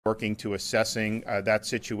working to assessing that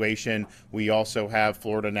situation. We also have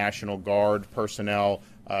Florida National Guard personnel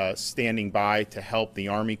standing by to help the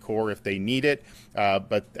Army Corps if they need it.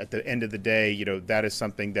 But at the end of the day, that is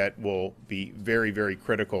something that will be very, very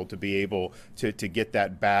critical to be able to get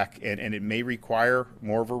that back. And it may require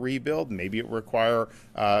more of a rebuild. Maybe it require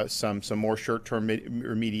some more short-term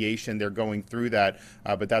remediation. They're going through that.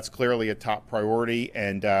 But that's clearly a top priority.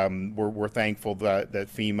 And we're thankful that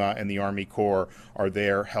FEMA and the Army Corps are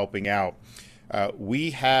there helping out.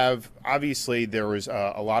 We have, obviously, there was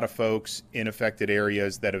a lot of folks in affected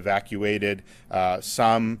areas that evacuated.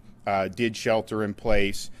 Some did shelter in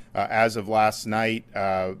place. As of last night,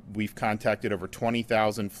 we've contacted over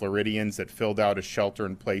 20,000 Floridians that filled out a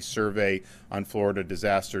shelter-in-place survey on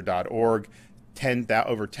floridadisaster.org.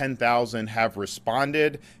 Over 10,000 have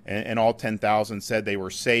responded, and all 10,000 said they were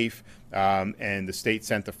safe. And the state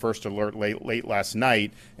sent the first alert late last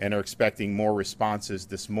night and are expecting more responses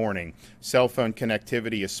this morning. Cell phone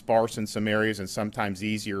connectivity is sparse in some areas and sometimes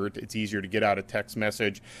it's easier to get out a text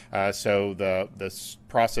message. So the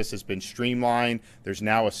process has been streamlined. There's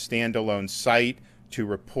now a standalone site to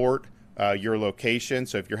report your location.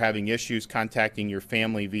 So if you're having issues contacting your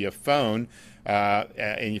family via phone,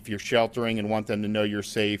 and if you're sheltering and want them to know you're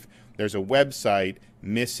safe, there's a website,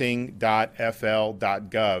 missing.fl.gov,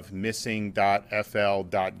 missing.fl.gov.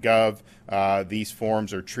 These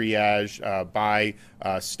forms are triaged by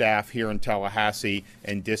staff here in Tallahassee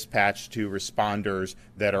and dispatched to responders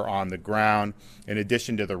that are on the ground. In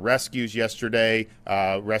addition to the rescues yesterday,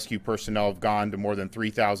 rescue personnel have gone to more than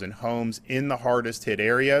 3,000 homes in the hardest hit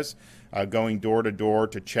areas. Going door to door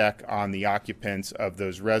to check on the occupants of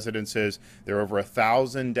those residences. There are over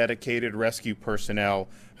 1,000 dedicated rescue personnel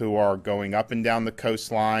who are going up and down the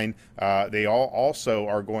coastline. They all also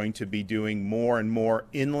are going to be doing more and more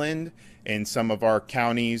inland in some of our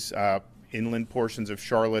counties, inland portions of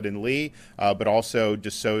Charlotte and Lee, but also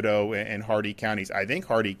DeSoto and Hardee counties. I think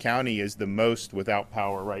Hardee County is the most without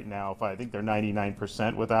power right now. I think they're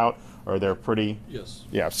 99% without, or they're pretty. Yes.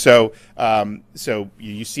 Yeah. So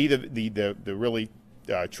you see the really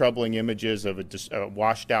troubling images of a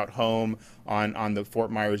washed out home on the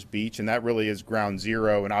Fort Myers beach, and that really is ground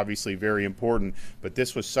zero and obviously very important. But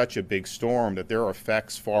this was such a big storm that there are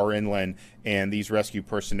effects far inland, and these rescue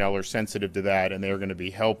personnel are sensitive to that, and they're going to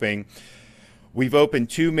be helping. We've opened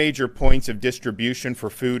 2 major points of distribution for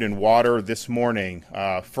food and water this morning.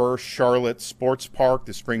 First, Charlotte Sports Park,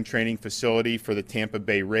 the spring training facility for the Tampa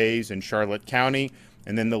Bay Rays in Charlotte County,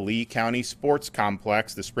 and then the Lee County Sports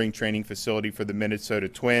Complex, the spring training facility for the Minnesota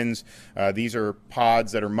Twins. These are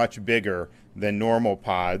pods that are much bigger than normal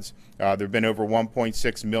pods. There have been over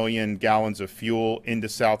 1.6 million gallons of fuel into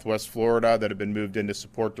Southwest Florida that have been moved in to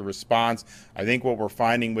support the response. I think what we're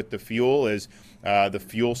finding with the fuel is the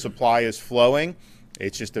fuel supply is flowing.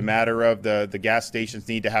 It's just a matter of the gas stations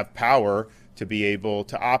need to have power to be able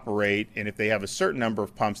to operate, and if they have a certain number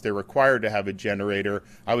of pumps, they're required to have a generator.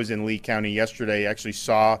 I was in Lee County yesterday, actually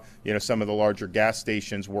saw some of the larger gas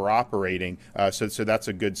stations were operating, so that's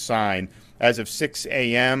a good sign. As of 6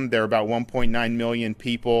 a.m., there are about 1.9 million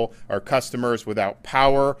people, our customers, without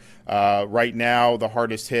power. Right now, the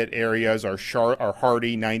hardest hit areas are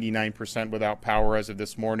Hardee, 99% without power as of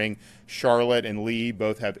this morning. Charlotte and Lee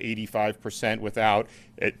both have 85% without,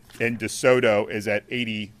 and DeSoto is at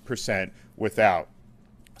 80% without.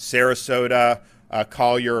 Sarasota,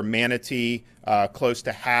 Collier, Manatee, close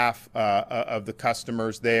to half of the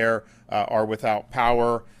customers there are without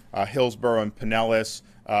power. Hillsborough and Pinellas,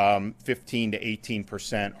 15 to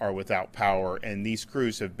 18% are without power, and these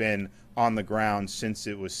crews have been on the ground since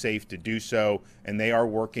it was safe to do so, and they are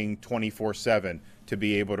working 24/7 to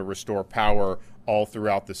be able to restore power all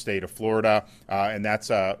throughout the state of Florida, and that's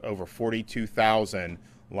over 42,000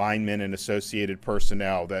 linemen and associated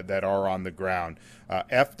personnel that are on the ground.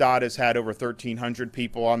 FDOT has had over 1,300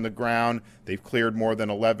 people on the ground. They've cleared more than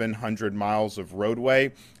 1,100 miles of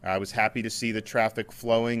roadway. I was happy to see the traffic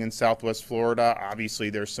flowing in Southwest Florida. Obviously,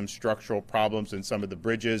 there's some structural problems in some of the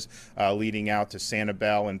bridges leading out to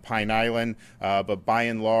Sanibel and Pine Island, but by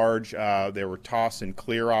and large, there were toss and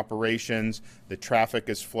clear operations. The traffic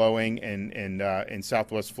is flowing in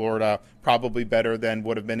Southwest Florida, probably better than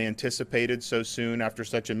would have been anticipated so soon after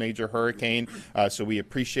such a major hurricane. So we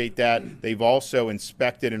appreciate that. They've also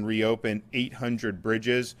inspected and reopened 800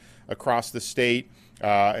 bridges across the state,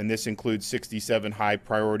 and this includes 67 high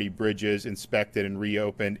priority bridges inspected and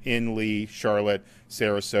reopened in Lee, Charlotte,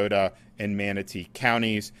 Sarasota, and Manatee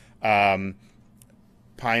counties. Pine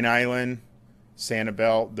Island,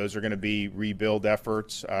 Sanibel, those are going to be rebuild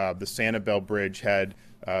efforts. The Sanibel Bridge had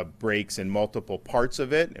breaks in multiple parts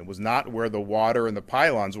of it. It was not where the water and the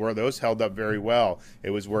pylons were. Those held up very well.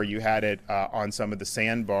 It was where you had it on some of the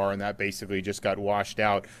sandbar, and that basically just got washed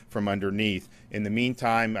out from underneath. In the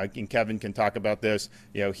meantime, and Kevin can talk about this,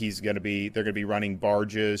 you know, they're going to be running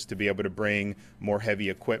barges to be able to bring more heavy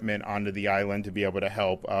equipment onto the island to be able to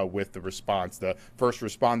help with the response. The first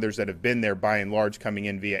responders that have been there, by and large, coming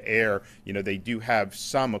in via air, you know, they do have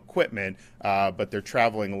some equipment, but they're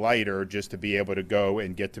traveling lighter just to be able to go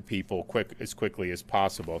and get to people as quickly as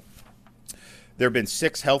possible. There have been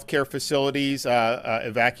 6 healthcare facilities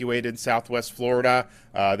evacuated in Southwest Florida.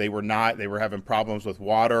 They were having problems with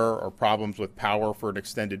water or problems with power for an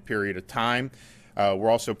extended period of time. We're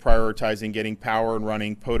also prioritizing getting power and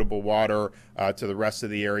running potable water to the rest of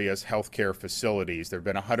the area's healthcare facilities. There have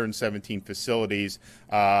been 117 facilities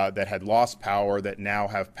that had lost power that now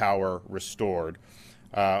have power restored.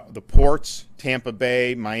 The ports, Tampa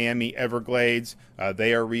Bay, Miami, Everglades,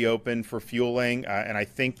 they are reopened for fueling, and I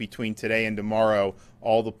think between today and tomorrow,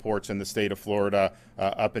 all the ports in the state of Florida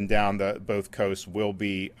up and down both coasts will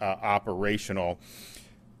be operational.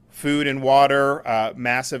 Food and water,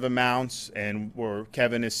 massive amounts, and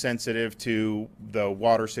Kevin is sensitive to the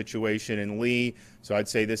water situation in Lee, so I'd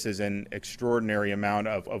say this is an extraordinary amount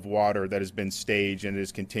of water that has been staged and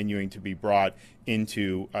is continuing to be brought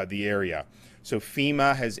into the area. So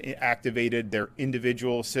FEMA has activated their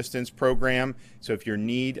individual assistance program. So if you're in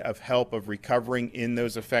need of help of recovering in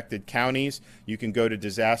those affected counties, you can go to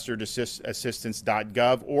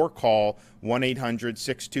disasterassistance.gov or call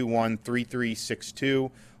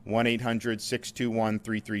 1-800-621-3362.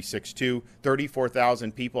 1-800-621-3362.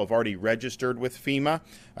 34,000 people have already registered with FEMA.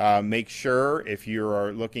 Make sure if you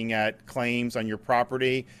are looking at claims on your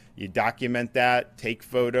property, you document that, take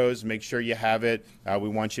photos, make sure you have it. We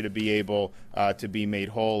want you to be able to be made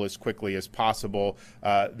whole as quickly as possible.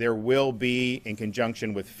 There will be, in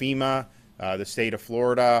conjunction with FEMA, the state of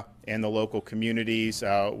Florida, and the local communities,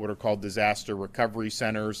 what are called disaster recovery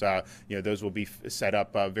centers. Those will be set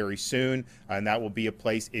up very soon, and that will be a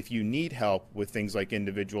place if you need help with things like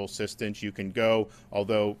individual assistance, you can go.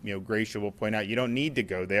 Although, Gracia will point out, you don't need to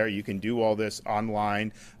go there. You can do all this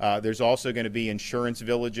online. There's also going to be insurance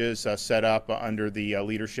villages set up under the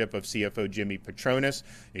leadership of CFO Jimmy Petronas.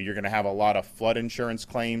 You're going to have a lot of flood insurance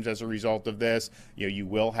claims as a result of this. You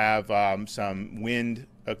will have some wind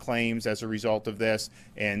claims as a result of this,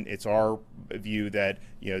 and it's our view that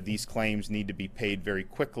these claims need to be paid very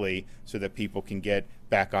quickly so that people can get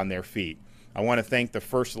back on their feet. I want to thank the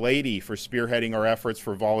First Lady for spearheading our efforts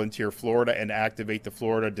for Volunteer Florida and activate the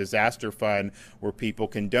Florida Disaster Fund, where people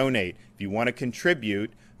can donate. If you want to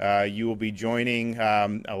contribute, you will be joining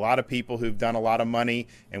a lot of people who've done a lot of money,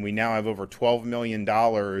 and we now have over $12 million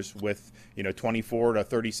with 24 to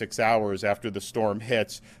 36 hours after the storm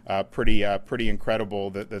hits. Pretty incredible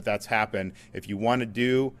that's happened. If you want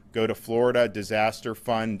to go to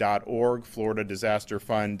floridadisasterfund.org,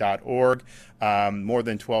 floridadisasterfund.org. More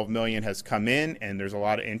than 12 million has come in, and there's a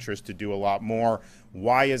lot of interest to do a lot more.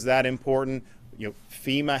 Why is that important?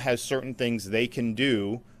 FEMA has certain things they can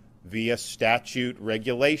do via statute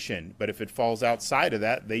regulation, but if it falls outside of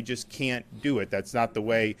that, they just can't do it. That's not the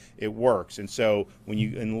way it works. And so when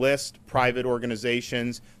you enlist private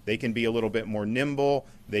organizations, they can be a little bit more nimble.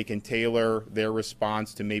 They can tailor their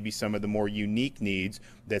response to maybe some of the more unique needs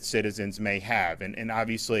that citizens may have. And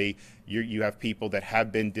obviously, you have people that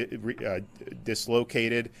have been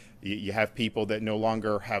dislocated. You have people that no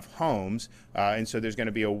longer have homes. And so there's going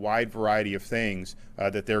to be a wide variety of things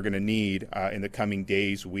that they're going to need in the coming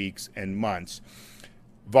days, weeks, and months.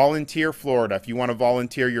 Volunteer Florida. If you want to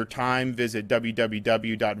volunteer your time, visit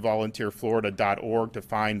www.volunteerflorida.org to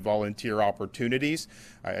find volunteer opportunities.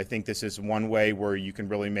 I think this is one way where you can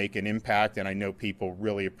really make an impact, and I know people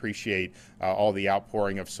really appreciate all the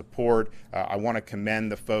outpouring of support. I want to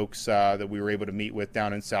commend the folks that we were able to meet with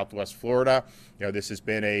down in Southwest Florida. This has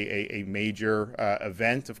been a major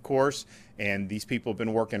event, of course, and these people have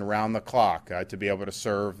been working around the clock to be able to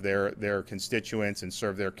serve their constituents and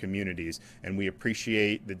serve their communities. And we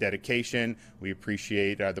appreciate the dedication. We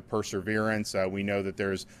appreciate the perseverance. We know that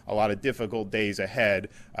there's a lot of difficult days ahead,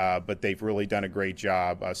 but they've really done a great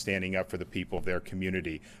job standing up for the people of their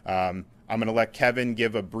community. I'm going to let Kevin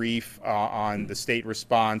give a brief on the state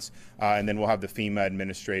response, and then we'll have the FEMA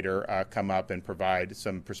administrator come up and provide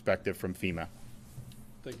some perspective from FEMA.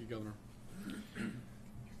 Thank you, Governor.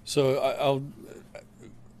 So I'll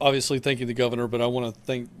obviously thank you, the Governor, but I want to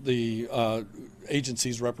thank the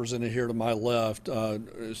agencies represented here to my left,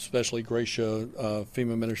 especially Gracia,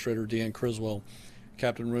 FEMA Administrator Deanne Criswell,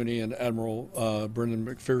 Captain Rooney, and Admiral Brendan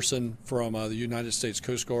McPherson from the United States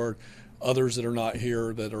Coast Guard, others that are not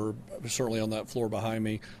here that are certainly on that floor behind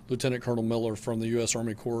me. Lieutenant Colonel Miller from the U.S.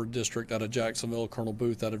 Army Corps District out of Jacksonville, Colonel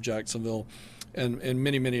Booth out of Jacksonville, and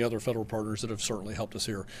many, many other federal partners that have certainly helped us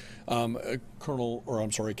here.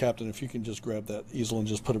 Captain, if you can just grab that easel and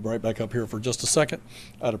just put it right back up here for just a second,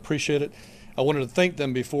 I'd appreciate it. I wanted to thank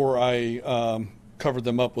them before I covered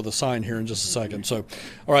them up with a sign here in just a second. So,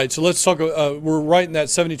 all right, so let's talk. We're right in that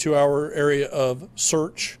 72-hour area of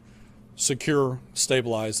search, secure,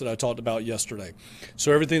 stabilize that I talked about yesterday.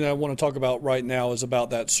 So everything that I want to talk about right now is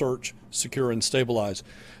about that search, secure, and stabilize.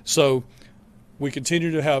 So we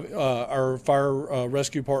continue to have our fire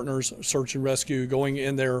rescue partners, search and rescue, going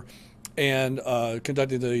in there and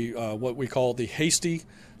conducting the what we call the hasty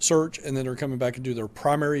search, and then they're coming back and do their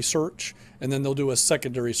primary search, and then they'll do a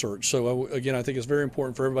secondary search. So again, I think it's very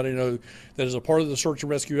important for everybody to know that as a part of the search and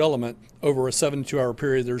rescue element, over a 72-hour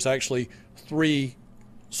period, there's actually 3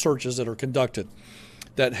 searches that are conducted.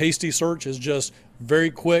 That hasty search is just very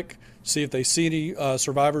quick, see if they see any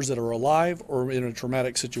survivors that are alive or in a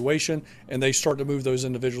traumatic situation, and they start to move those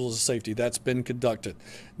individuals to safety. That's been conducted.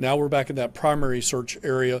 Now we're back in that primary search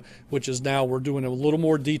area, which is now we're doing a little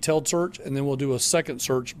more detailed search, and then we'll do a second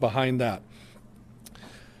search behind that.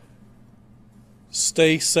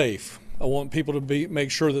 Stay safe. I want people to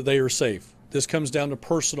make sure that they are safe. This comes down to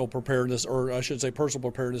personal preparedness, or I should say personal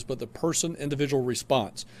preparedness, but the individual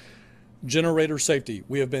response. Generator safety.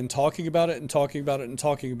 We have been talking about it and talking about it and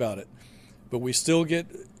talking about it, but we still get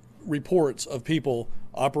reports of people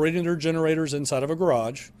operating their generators inside of a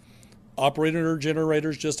garage, operating their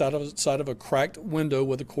generators just outside of a cracked window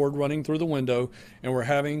with a cord running through the window, and we're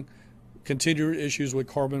having continued issues with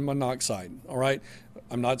carbon monoxide. All right.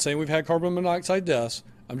 I'm not saying we've had carbon monoxide deaths.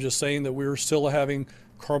 I'm just saying that we're still having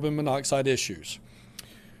carbon monoxide issues.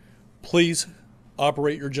 Please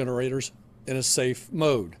operate your generators in a safe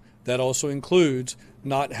mode. That also includes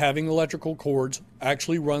not having electrical cords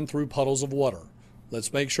actually run through puddles of water.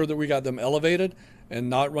 Let's make sure that we got them elevated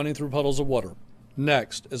and not running through puddles of water.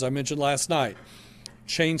 Next, as I mentioned last night,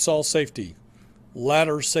 chainsaw safety,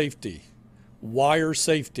 ladder safety, wire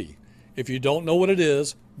safety. If you don't know what it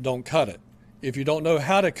is, don't cut it. If you don't know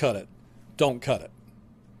how to cut it, don't cut it.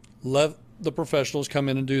 Let the professionals come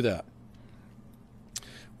in and do that.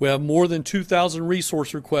 We have more than 2,000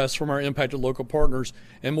 resource requests from our impacted local partners,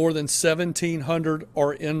 and more than 1,700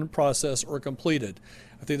 are in process or completed.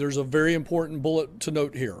 I think there's a very important bullet to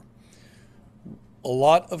note here. A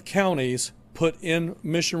lot of counties put in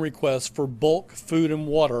mission requests for bulk food and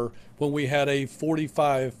water when we had a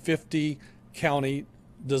 45, 50 county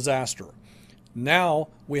disaster. Now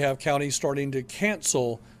we have counties starting to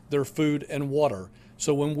cancel their food and water.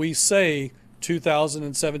 So when we say 2,000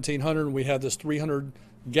 and 1,700, and we have this 300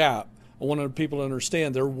 gap, I wanted people to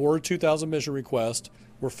understand there were 2,000 mission requests.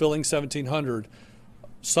 We're filling 1,700.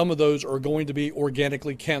 Some of those are going to be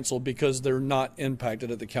organically canceled because they're not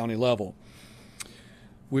impacted at the county level.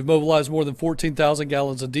 We've mobilized more than 14,000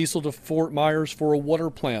 gallons of diesel to Fort Myers for a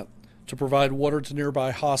water plant to provide water to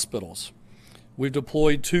nearby hospitals. We've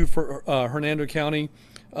deployed 2 for Hernando County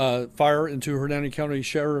Fire and 2 Hernando County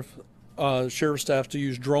Sheriff staff to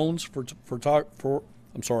use drones for photography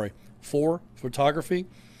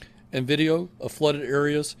and video of flooded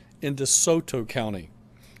areas in DeSoto County.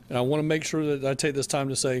 And I want to make sure that I take this time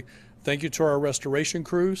to say thank you to our restoration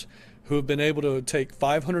crews who have been able to take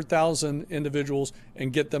 500,000 individuals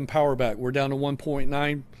and get them power back. We're down to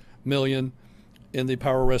 1.9 million in the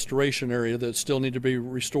power restoration area that still need to be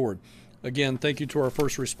restored. Again, thank you to our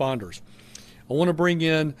first responders. I want to bring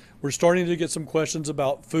in, we're starting to get some questions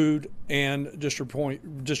about food and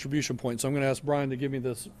distribution points. So I'm going to ask Brian to give me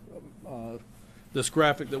this this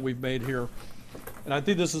graphic that we've made here. And I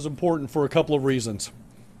think this is important for a couple of reasons.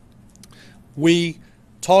 We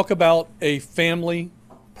talk about a family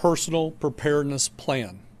personal preparedness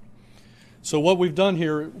plan. So what we've done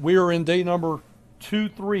here, we are in day number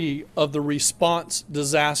 2-3 of the response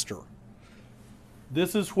disaster.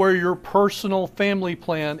 This is where your personal family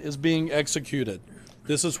plan is being executed.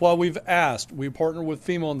 This is why we've asked, we partner with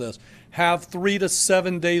FEMA on this, have 3 to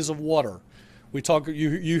 7 days of water. We talk,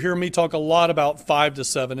 you hear me talk a lot about 5 to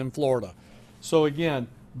 7 in Florida. So again,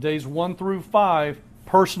 days 1 through 5,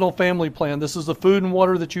 personal family plan. This is the food and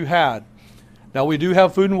water that you had. Now we do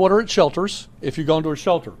have food and water at shelters if you go into a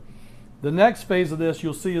shelter. The next phase of this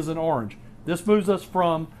you'll see is in orange. This moves us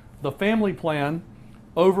from the family plan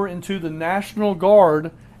over into the National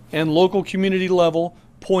Guard and local community level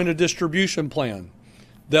point of distribution plan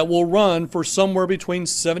that will run for somewhere between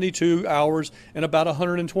 72 hours and about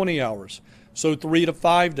 120 hours. So 3 to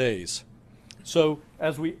 5 days. So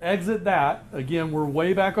as we exit that, again, we're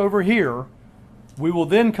way back over here. We will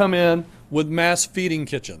then come in with mass feeding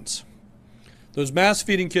kitchens. Those mass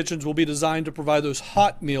feeding kitchens will be designed to provide those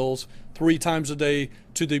hot meals 3 times a day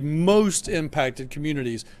to the most impacted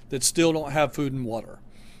communities that still don't have food and water.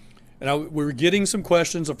 And we're getting some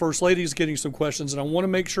questions, the First Lady is getting some questions, and I want to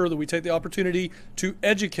make sure that we take the opportunity to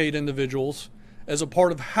educate individuals as a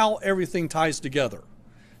part of how everything ties together.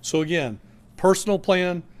 So again, personal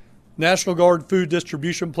plan, National Guard food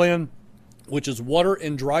distribution plan, which is water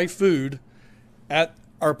and dry food at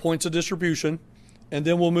our points of distribution, and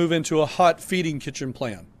then we'll move into a hot feeding kitchen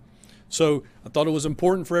plan. So I thought it was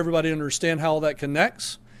important for everybody to understand how that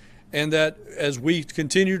connects, and that as we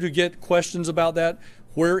continue to get questions about that,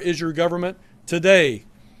 where is your government? Today,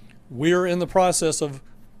 we're in the process of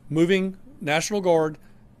moving National Guard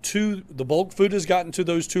to, the bulk food has gotten to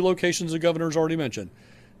those 2 locations the governor's already mentioned.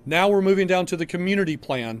 Now we're moving down to the community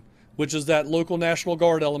plan, which is that local National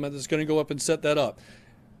Guard element that's going to go up and set that up.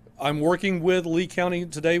 I'm working with Lee County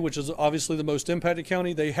today, which is obviously the most impacted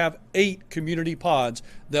county. They have 8 community pods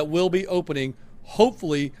that will be opening,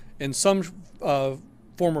 hopefully in some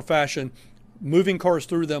form or fashion, moving cars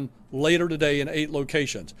through them later today in 8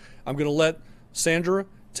 locations. I'm going to let Sandra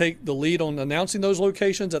take the lead on announcing those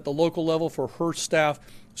locations at the local level for her staff,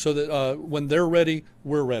 so that when they're ready,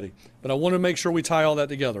 we're ready. But I want to make sure we tie all that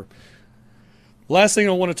together. Last thing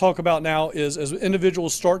I want to talk about now is, as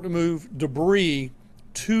individuals start to move debris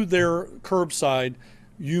to their curbside,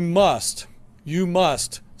 you must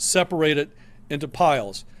separate it into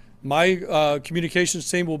piles. My communications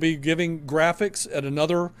team will be giving graphics at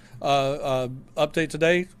another update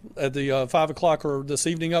today at the 5 o'clock or this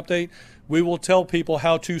evening update. We will tell people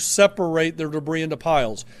how to separate their debris into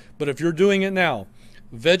piles. But if you're doing it now,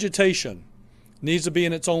 vegetation needs to be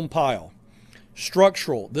in its own pile.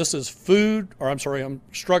 Structural, this is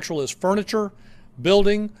structural is furniture,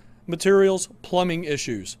 building materials, plumbing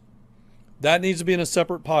issues. That needs to be in a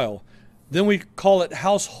separate pile. Then we call it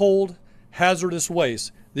household hazardous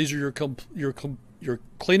waste. These are your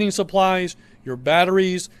cleaning supplies, your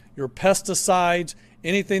batteries, your pesticides,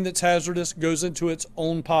 anything that's hazardous goes into its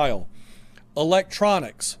own pile.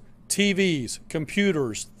 Electronics, TVs,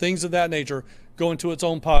 computers, things of that nature go into its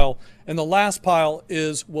own pile. And the last pile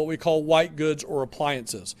is what we call white goods or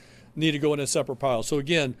appliances. Need to go in a separate pile. So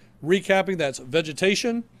again, recapping, that's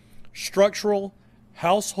vegetation, structural,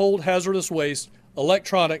 household hazardous waste,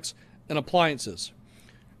 electronics, and appliances.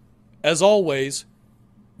 As always,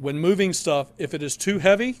 when moving stuff, if it is too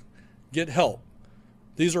heavy, get help.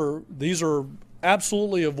 These are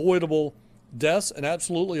absolutely avoidable deaths and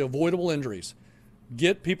absolutely avoidable injuries.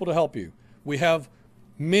 Get people to help you. We have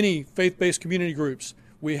many faith-based community groups.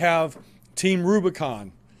 We have Team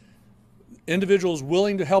Rubicon, individuals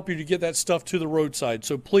willing to help you to get that stuff to the roadside.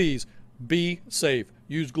 So please be safe.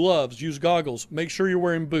 Use gloves, use goggles, make sure you're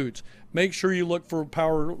wearing boots. Make sure you look for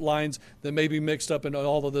power lines that may be mixed up in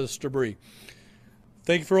all of this debris.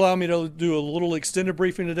 Thank you for allowing me to do a little extended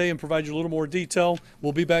briefing today and provide you a little more detail.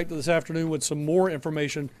 We'll be back this afternoon with some more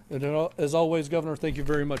information. And as always, Governor, thank you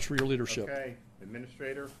very much for your leadership. Okay.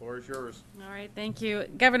 Administrator, floor is yours. All right, thank you.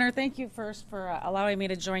 Governor, thank you first for allowing me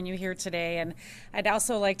to join you here today. And I'd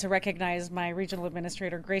also like to recognize my regional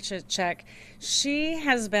administrator, Gracia Check. She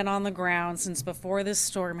has been on the ground since before this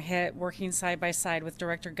storm hit, working side by side with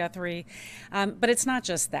Director Guthrie. But it's not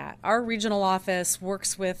just that. Our regional office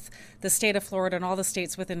works with the state of Florida and all the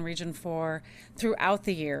states within Region 4 throughout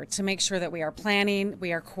the year to make sure that we are planning,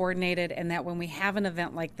 we are coordinated, and that when we have an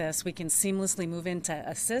event like this, we can seamlessly move in to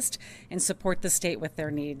assist and support the state with their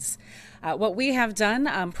needs. What we have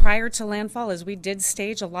done prior to landfall is we did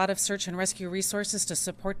stage a lot of search and rescue resources to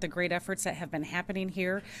support the great efforts that have been happening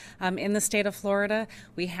here in the state of Florida.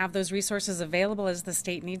 We have those resources available as the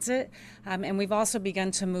state needs it. And we've also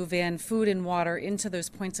begun to move in food and water into those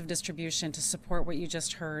points of distribution to support what you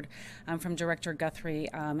just heard from Director Guthrie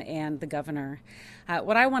and the governor.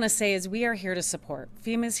 What I want to say is we are here to support.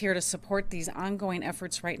 FEMA is here to support these ongoing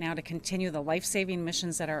efforts right now to continue the life-saving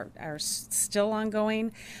missions that are still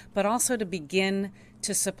ongoing, but also to begin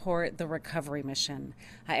to support the recovery mission.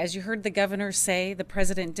 As you heard the governor say, the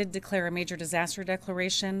president did declare a major disaster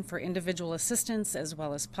declaration for individual assistance as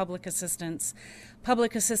well as public assistance.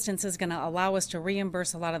 Public assistance is going to allow us to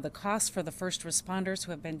reimburse a lot of the costs for the first responders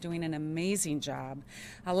who have been doing an amazing job,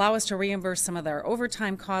 allow us to reimburse some of their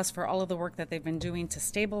overtime costs for all of the work that they've been doing to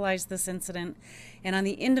stabilize this incident. And on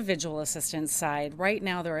the individual assistance side, right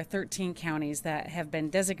now there are 13 counties that have been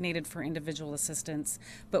designated for individual assistance,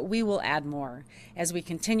 but we will add more. As as we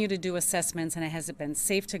continue to do assessments and it has been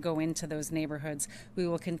safe to go into those neighborhoods, we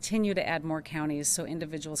will continue to add more counties so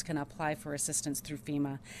individuals can apply for assistance through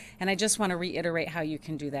FEMA. And I just want to reiterate how you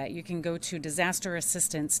can do that. You can go to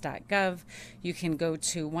disasterassistance.gov. You can go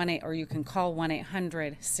to or you can call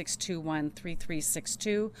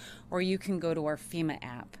 1-800-621-3362, or you can go to our FEMA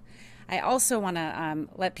app. I also want to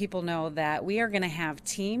let people know that we are going to have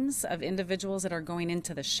teams of individuals that are going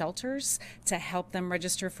into the shelters to help them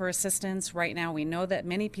register for assistance. Right now, we know that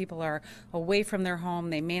many people are away from their home.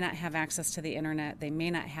 They may not have access to the internet. They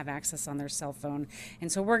may not have access on their cell phone.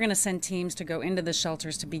 And so we're going to send teams to go into the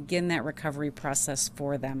shelters to begin that recovery process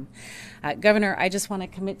for them. Governor, I just want to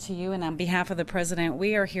commit to you, and on behalf of the President,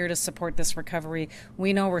 we are here to support this recovery.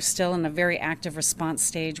 We know we're still in a very active response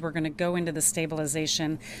stage. We're going to go into the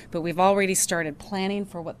stabilization, but we've already started planning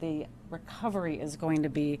for what the recovery is going to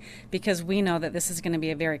be, because we know that this is going to be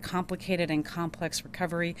a very complicated and complex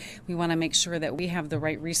recovery. We want to make sure that we have the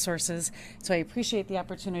right resources. So I appreciate the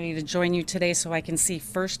opportunity to join you today so I can see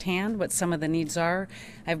firsthand what some of the needs are.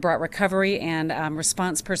 I've brought recovery and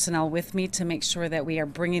response personnel with me to make sure that we are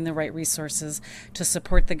bringing the right resources to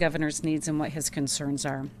support the governor's needs and what his concerns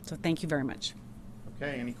are. So thank you very much.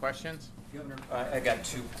 Okay, any questions? Governor, I got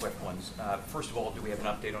two quick ones. First of all, do we have an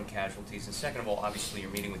update on casualties? And second of all, obviously you're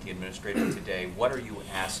meeting with the administrator today. What are you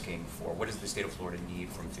asking for? What does the state of Florida need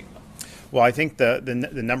from FEMA? Well, I think the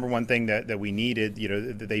number one thing that we needed,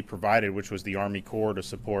 that they provided, which was the Army Corps to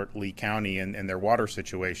support Lee County and their water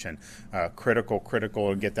situation. Critical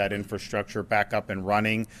to get that infrastructure back up and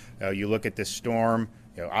running. You look at this storm,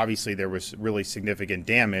 obviously there was really significant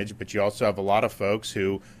damage, but you also have a lot of folks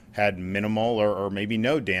who had minimal or maybe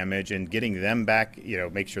no damage, and getting them back,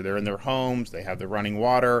 make sure they're in their homes, they have the running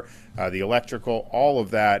water, the electrical, all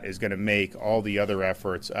of that is going to make all the other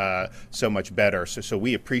efforts so much better. So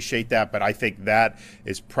we appreciate that, but I think that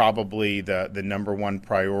is probably the number one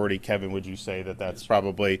priority. Kevin, would you say that that's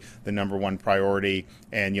probably the number one priority?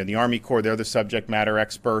 And the Army Corps, they're the subject matter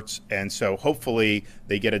experts, and so hopefully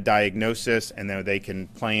they get a diagnosis and then they can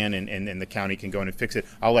plan and the county can go in and fix it.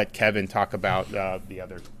 I'll let Kevin talk about the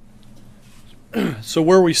other. So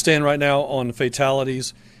where we stand right now on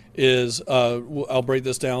fatalities is, I'll break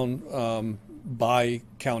this down by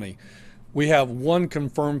county. We have one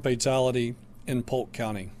confirmed fatality in Polk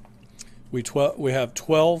County. We have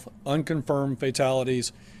 12 unconfirmed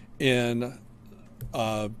fatalities in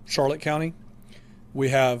Charlotte County. We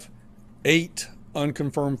have 8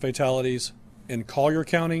 unconfirmed fatalities in Collier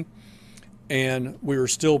County, and we are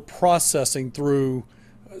still processing through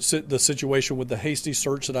the situation with the hasty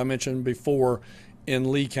search that I mentioned before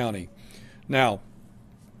in Lee County. Now,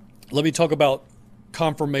 let me talk about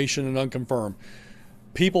confirmation and unconfirmed.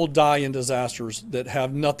 People die in disasters that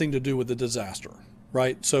have nothing to do with the disaster,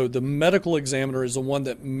 right? So the medical examiner is the one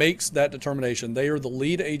that makes that determination. They are the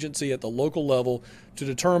lead agency at the local level to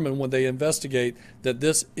determine, when they investigate, that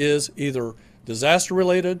this is either disaster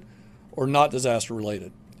related or not disaster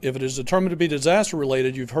related. If it is determined to be disaster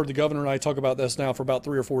related, you've heard the governor and I talk about this now for about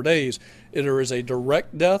 3 or 4 days, there is a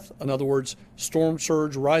direct death, in other words, storm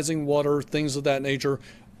surge, rising water, things of that nature,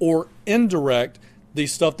 or indirect, the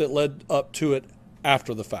stuff that led up to it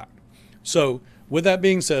after the fact. So with that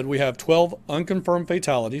being said, we have 12 unconfirmed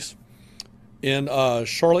fatalities. In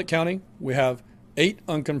Charlotte County, we have 8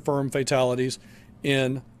 unconfirmed fatalities.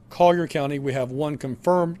 In Collier County, we have 1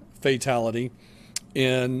 confirmed fatality.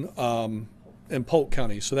 In Polk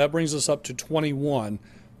County. So that brings us up to 21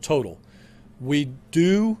 total. We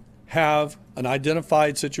do have an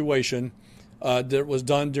identified situation that was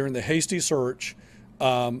done during the hasty search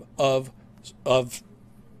of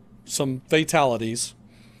some fatalities.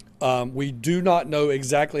 We do not know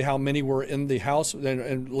exactly how many were in the house,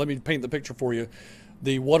 and let me paint the picture for you.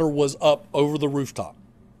 The water was up over the rooftop,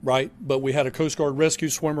 right? But we had a Coast Guard rescue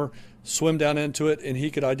swimmer swim down into it, and he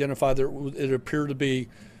could identify that it appeared to be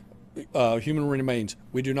human remains.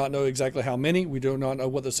 We do not know exactly how many. We do not know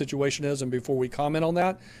what the situation is, and before we comment on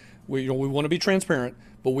that, we want to be transparent,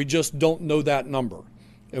 but we just don't know that number.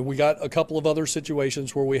 And we got a couple of other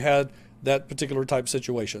situations where we had that particular type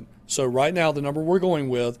situation. So right now, the number we're going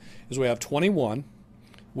with is we have 21.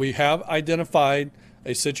 We have identified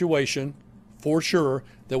a situation for sure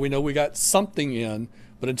that we know we got something in,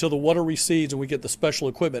 but until the water recedes and we get the special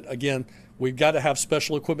equipment, again, we've got to have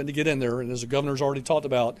special equipment to get in there. And as the governor's already talked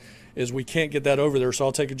about, is we can't get that over there. So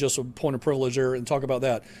I'll take just a point of privilege there and talk about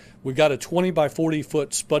that. We've got a 20 by 40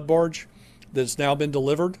 foot spud barge that's now been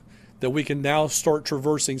delivered that we can now start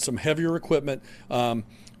traversing some heavier equipment.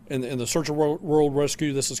 In the Search and World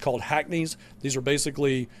Rescue, this is called hackneys. These are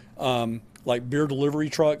basically like beer delivery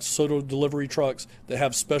trucks, soda delivery trucks that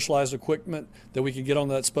have specialized equipment that we can get on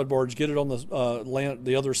that spud barge, get it on the land,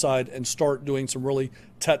 the other side, and start doing some really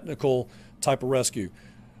technical type of rescue.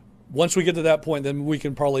 Once we get to that point, then we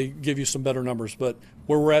can probably give you some better numbers. But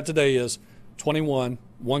where we're at today is 21,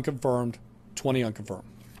 1 confirmed, 20 unconfirmed.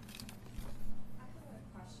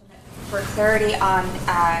 For clarity on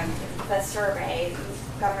the survey,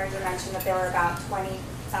 Governor, you mentioned that there were about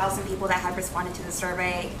 20,000 people that had responded to the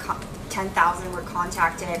survey, 10,000 were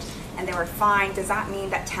contacted, and they were fined. Does that mean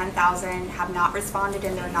that 10,000 have not responded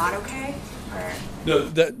and they're not okay? Or? No,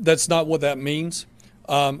 that's not what that means.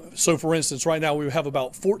 So, for instance, right now we have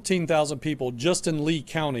about 14,000 people just in Lee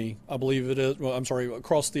County, I believe it is. Well, I'm sorry,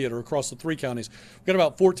 across across the 3 counties. We've got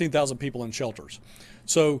about 14,000 people in shelters.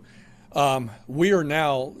 So we are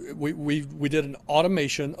now, we did an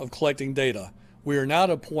automation of collecting data. We are now at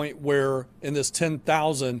a point where in this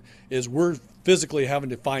 10,000 is we're physically having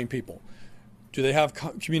to find people. Do they have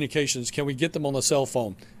communications? Can we get them on the cell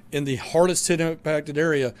phone? In the hardest hit impacted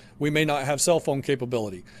area, we may not have cell phone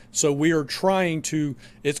capability. So we are trying to,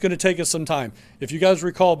 it's going to take us some time. If you guys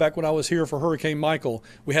recall back when I was here for Hurricane Michael,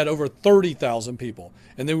 we had over 30,000 people.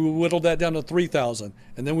 And then we whittled that down to 3,000.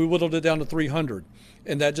 And then we whittled it down to 300.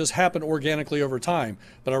 And that just happened organically over time.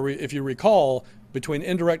 But if you recall, between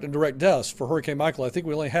indirect and direct deaths for Hurricane Michael, I think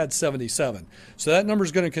we only had 77. So that number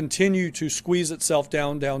is going to continue to squeeze itself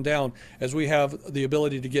down, down, down as we have the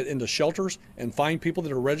ability to get into shelters and find people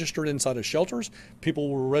that are registered inside of shelters. People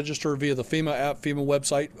will register via the FEMA app, FEMA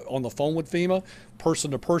website, on the phone with FEMA,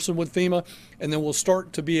 person to person with FEMA, and then we'll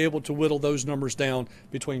start to be able to whittle those numbers down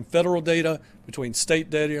between federal data, between state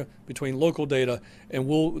data, between local data,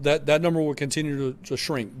 and that number will continue to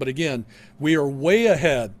shrink. But again, we are way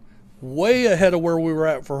ahead of where we were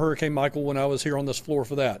at for Hurricane Michael when I was here on this floor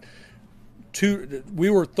for that. We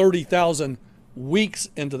were 30,000 weeks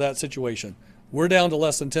into that situation. We're down to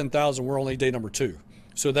less than 10,000. We're only day number 2.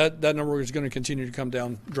 So that number is going to continue to come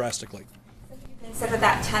down drastically. So do you consider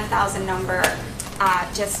that 10,000 number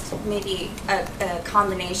just maybe a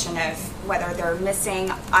combination of whether they're missing,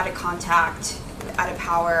 out of contact, out of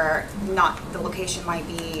power, not the location might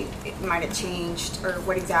have changed, or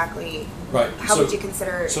what exactly? Right. How would you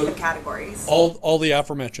consider the categories? All the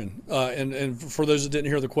aforementioned, and for those that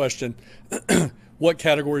didn't hear the question, what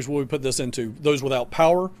categories will we put this into? Those without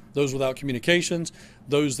power, those without communications,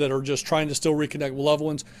 those that are just trying to still reconnect with loved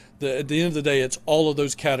ones. At the end of the day, it's all of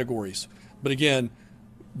those categories. But again,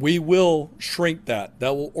 we will shrink that.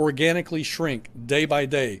 That will organically shrink day by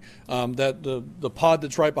day. That the pod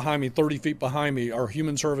that's right behind me, 30 feet behind me, are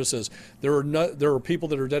human services. There are people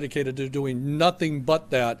that are dedicated to doing nothing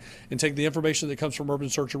but that, and take the information that comes from urban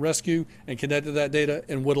search and rescue and connect to that data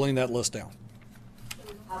and whittling that list down.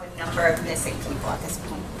 We have a number of missing people at this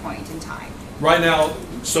point in time. Right now,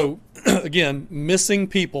 so again, missing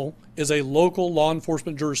people is a local law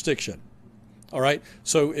enforcement jurisdiction. All right.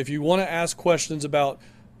 So if you want to ask questions about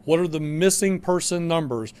what are the missing person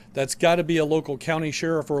numbers, that's got to be a local county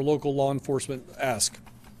sheriff or a local law enforcement ask.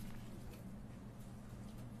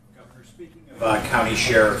 Governor, speaking of county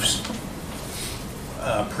sheriffs,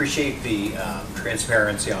 appreciate the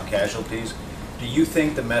transparency on casualties. Do you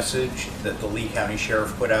think the message that the Lee County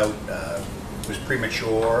Sheriff put out was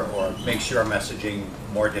premature or makes your messaging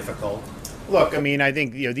more difficult? Look, I mean, I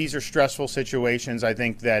think these are stressful situations. I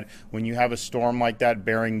think that when you have a storm like that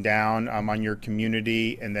bearing down on your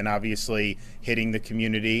community, and then obviously hitting the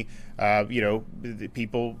community, the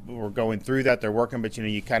people were going through that. They're working, but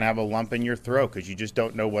you kind of have a lump in your throat because you just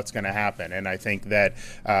don't know what's going to happen. And I think that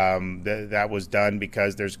that was done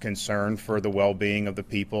because there's concern for the well-being of the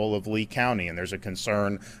people of Lee County, and there's a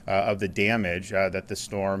concern of the damage that the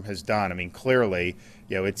storm has done. I mean, clearly,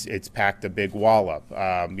 it's packed a big wallop.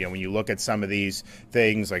 When you look at some of these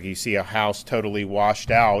things, like you see a house totally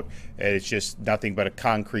washed out, and it's just nothing but a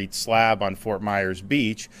concrete slab on Fort Myers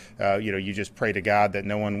Beach. You just pray to God that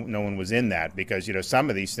no one was in that, because some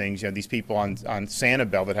of these things, these people on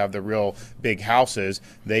Sanibel that have the real big houses,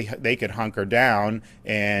 they could hunker down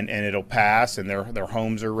and it'll pass, and their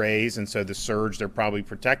homes are raised, and so the surge they're probably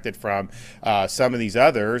protected from. Some of these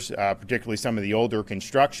others, particularly some of the older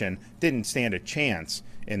construction, didn't stand a chance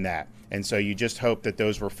in that. And so you just hope that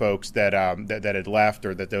those were folks that that had left,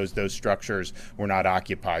 or that those structures were not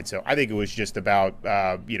occupied. So I think it was just about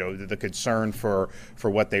the concern for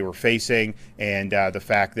what they were facing, and the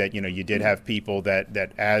fact that you did have people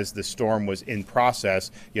that as the storm was in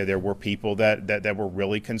process, there were people that were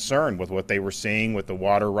really concerned with what they were seeing with the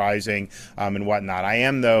water rising and whatnot.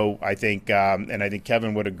 I think, and I think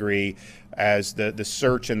Kevin would agree, as the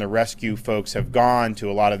search and the rescue folks have gone to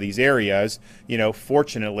a lot of these areas,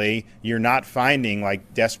 fortunately, you're not finding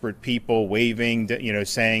like desperate people waving,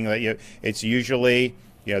 saying that it's usually,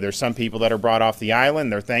 there's some people that are brought off the island.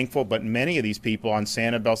 They're thankful, but many of these people on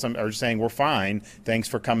Sanibel are saying, we're fine. Thanks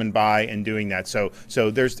for coming by and doing that. So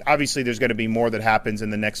there's going to be more that happens in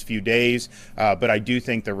the next few days. But I do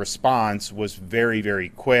think the response was very, very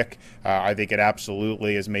quick. I think it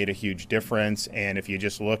absolutely has made a huge difference. And if you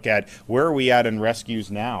just look at where are we at in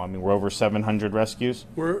rescues now? I mean, we're over 700 rescues.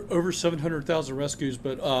 We're over 700,000 rescues,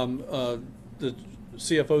 but the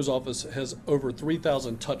CFO's office has over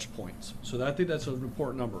 3,000 touch points. So I think that's an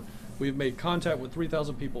important number. We've made contact with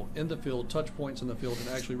 3,000 people in the field, touch points in the field, and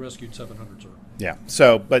actually rescued 700, sir. Yeah.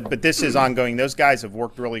 So, but this is ongoing. Those guys have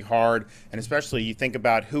worked really hard, and especially you think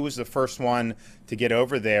about who was the first one to get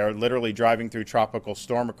over there, literally driving through tropical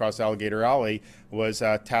storm across Alligator Alley, was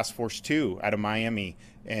Task Force 2 out of Miami.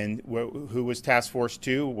 And who was Task Force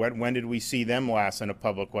 2? When did we see them last in a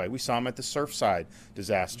public way? We saw them at the Surfside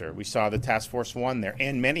disaster. We saw the Task Force 1 there,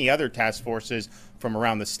 and many other task forces from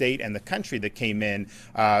around the state and the country that came in.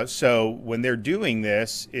 So when they're doing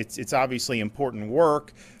this, it's obviously important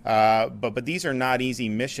work, but these are not easy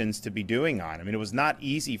missions to be doing on. I mean, it was not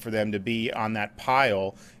easy for them to be on that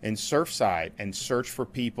pile in Surfside and search for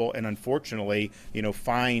people, and unfortunately,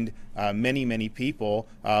 find many people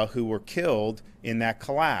who were killed in that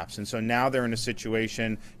collapse. And so now they're in a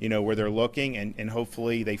situation, where they're looking and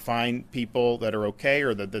hopefully they find people that are okay,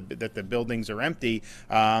 or that the buildings are empty.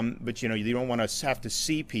 But you don't want to have to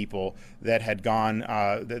see people that had gone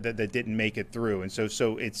that didn't make it through. And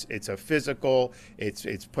so it's a physical,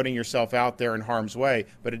 it's putting yourself out there in harm's way,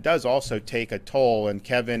 but it does also take a toll. And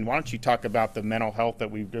Kevin, why don't you talk about the mental health that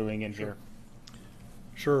we're doing in here?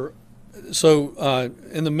 Sure. So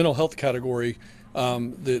in the mental health category,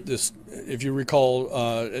 if you recall,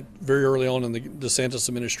 very early on in the DeSantis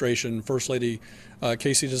administration, First Lady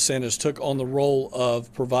Casey DeSantis took on the role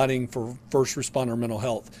of providing for first responder mental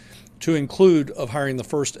health, to include of hiring the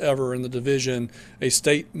first ever in the division a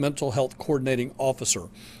state mental health coordinating officer.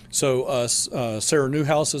 So Sarah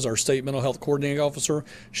Newhouse is our state mental health coordinating officer.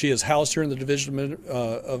 She is housed here in the Division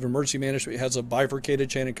of Emergency Management. Has a bifurcated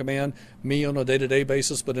chain of command, me on a day-to-day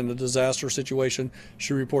basis, but in a disaster situation,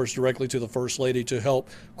 she reports directly to the First Lady to help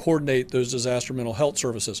coordinate those disaster mental health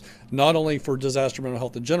services, not only for disaster mental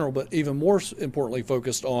health in general, but even more importantly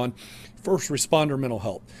focused on first responder mental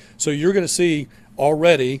health. So you're going to see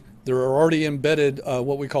already, there are already embedded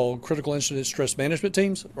what we call critical incident stress management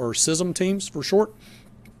teams, or CISM teams for short.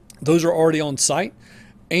 Those are already on site,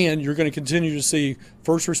 and you're going to continue to see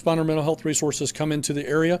first responder mental health resources come into the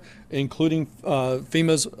area, including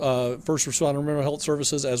FEMA's first responder mental health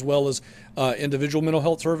services, as well as individual mental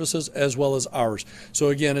health services, as well as ours. So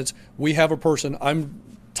again, we have a person, I'm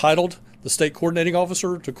titled the state coordinating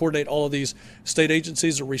officer, to coordinate all of these state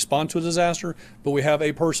agencies that respond to a disaster, but we have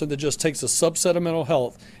a person that just takes a subset of mental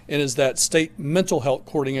health and is that state mental health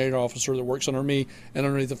coordinating officer that works under me and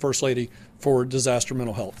underneath the First Lady for disaster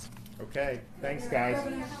mental health. Okay, thanks guys.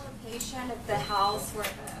 Do you have a location of the house where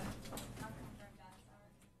the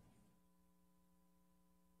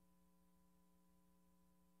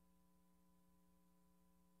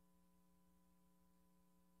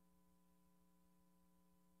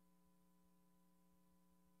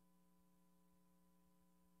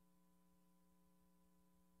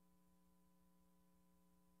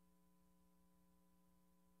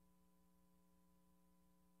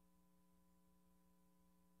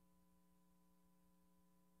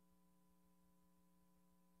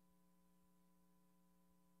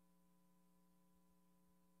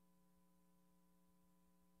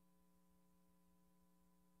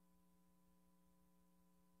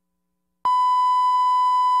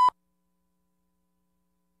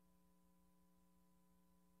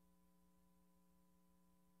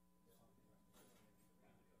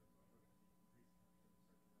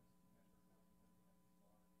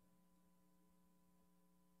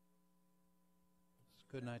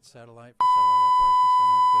Good night, Satellite, for Satellite Operations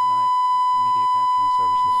Center. Good night, Media Captioning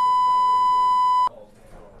Services.